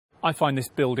I find this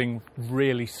building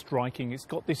really striking. It's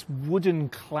got this wooden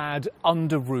clad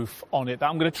under roof on it that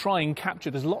I'm going to try and capture.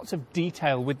 There's lots of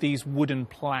detail with these wooden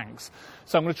planks.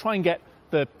 So I'm going to try and get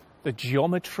the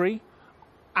geometry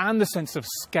and the sense of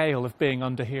scale of being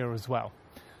under here as well.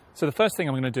 So the first thing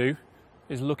I'm going to do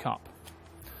is look up.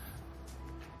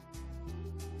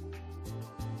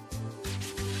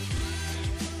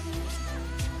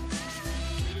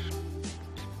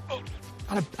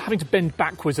 Kind of having to bend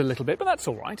backwards a little bit, but that's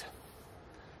all right.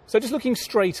 So just looking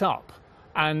straight up,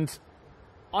 and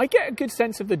I get a good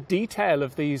sense of the detail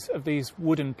of these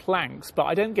wooden planks, but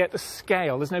I don't get the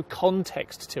scale. There's no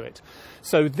context to it.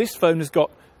 So this phone has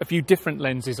got a few different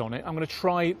lenses on it. I'm going to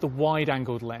try the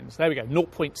wide-angled lens. There we go,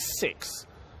 0.6.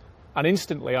 And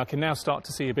instantly I can now start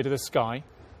to see a bit of the sky,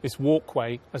 this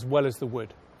walkway, as well as the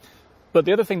wood. But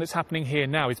the other thing that's happening here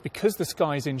now is because the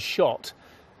sky's in shot,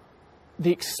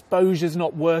 the exposure's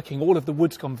not working. All of the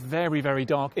wood's gone very, very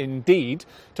dark indeed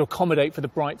to accommodate for the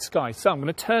bright sky. So I'm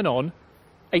going to turn on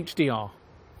HDR.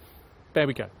 There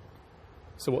we go.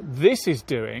 So what this is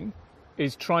doing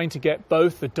is trying to get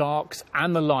both the darks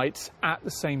and the lights at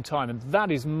the same time, and that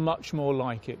is much more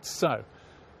like it. So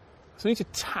I need to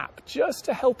tap just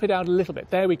to help it out a little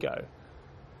bit. There we go.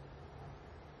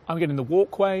 I'm getting the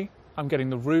walkway, I'm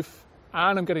getting the roof,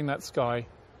 and I'm getting that sky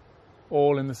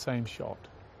all in the same shot.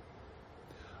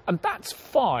 And that's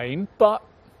fine, but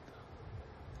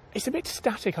it's a bit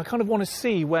static. I kind of want to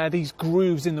see where these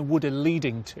grooves in the wood are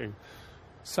leading to.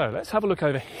 So let's have a look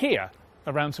over here,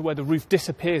 around to where the roof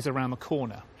disappears around the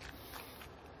corner.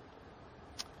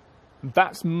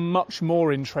 That's much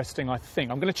more interesting, I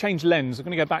think. I'm going to change lens. I'm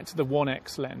going to go back to the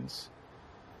 1x lens.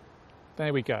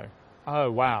 There we go. Oh,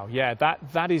 wow. Yeah,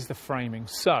 that is the framing.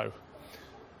 So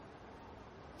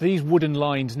these wooden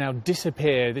lines now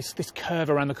disappear, this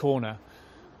curve around the corner.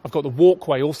 I've got the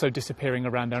walkway also disappearing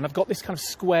around there, and I've got this kind of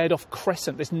squared off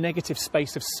crescent, this negative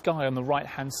space of sky on the right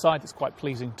hand side that's quite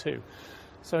pleasing too.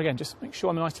 So again, just make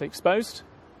sure I'm nicely exposed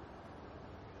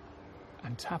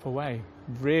and tap away.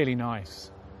 Really nice.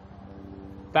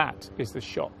 That is the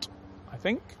shot, I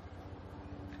think.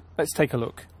 Let's take a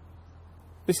look.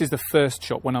 This is the first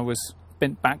shot when I was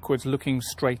bent backwards looking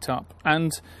straight up,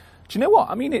 and do you know what?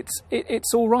 I mean,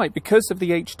 it's all right because of the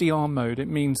HDR mode. It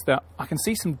means that I can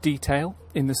see some detail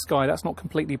in the sky. That's not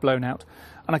completely blown out.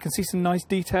 And I can see some nice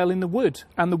detail in the wood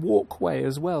and the walkway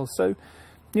as well. So,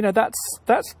 you know, that's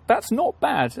not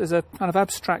bad as a kind of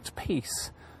abstract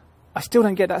piece. I still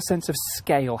don't get that sense of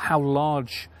scale, how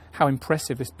large, how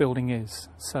impressive this building is.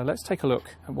 So let's take a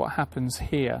look at what happens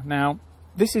here. Now,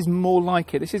 this is more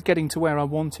like it. This is getting to where I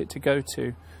want it to go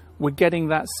to. We're getting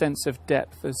that sense of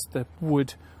depth as the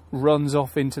wood runs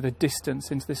off into the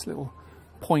distance, into this little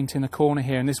point in the corner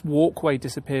here, and this walkway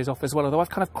disappears off as well, although I've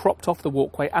kind of cropped off the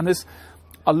walkway, and there's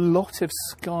a lot of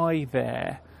sky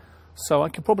there, so I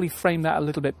could probably frame that a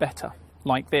little bit better,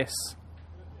 like this.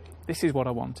 This is what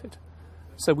I wanted.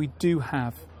 So we do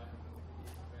have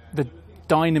the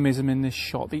dynamism in this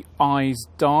shot, the eyes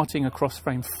darting across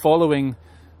frame, following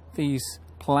these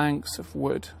planks of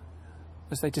wood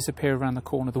as they disappear around the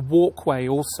corner. The walkway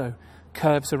also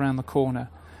curves around the corner,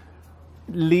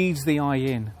 leads the eye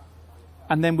in,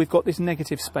 and then we've got this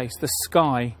negative space, the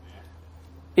sky.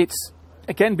 It's,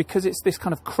 again, because it's this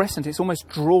kind of crescent, it's almost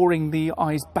drawing the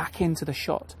eyes back into the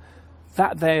shot.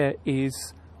 That there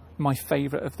is my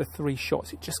favourite of the three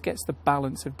shots. It just gets the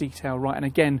balance of detail right, and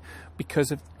again,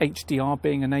 because of HDR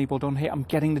being enabled on here, I'm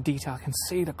getting the detail. I can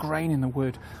see the grain in the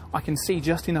wood, I can see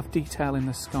just enough detail in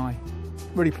the sky.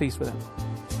 Really pleased with it.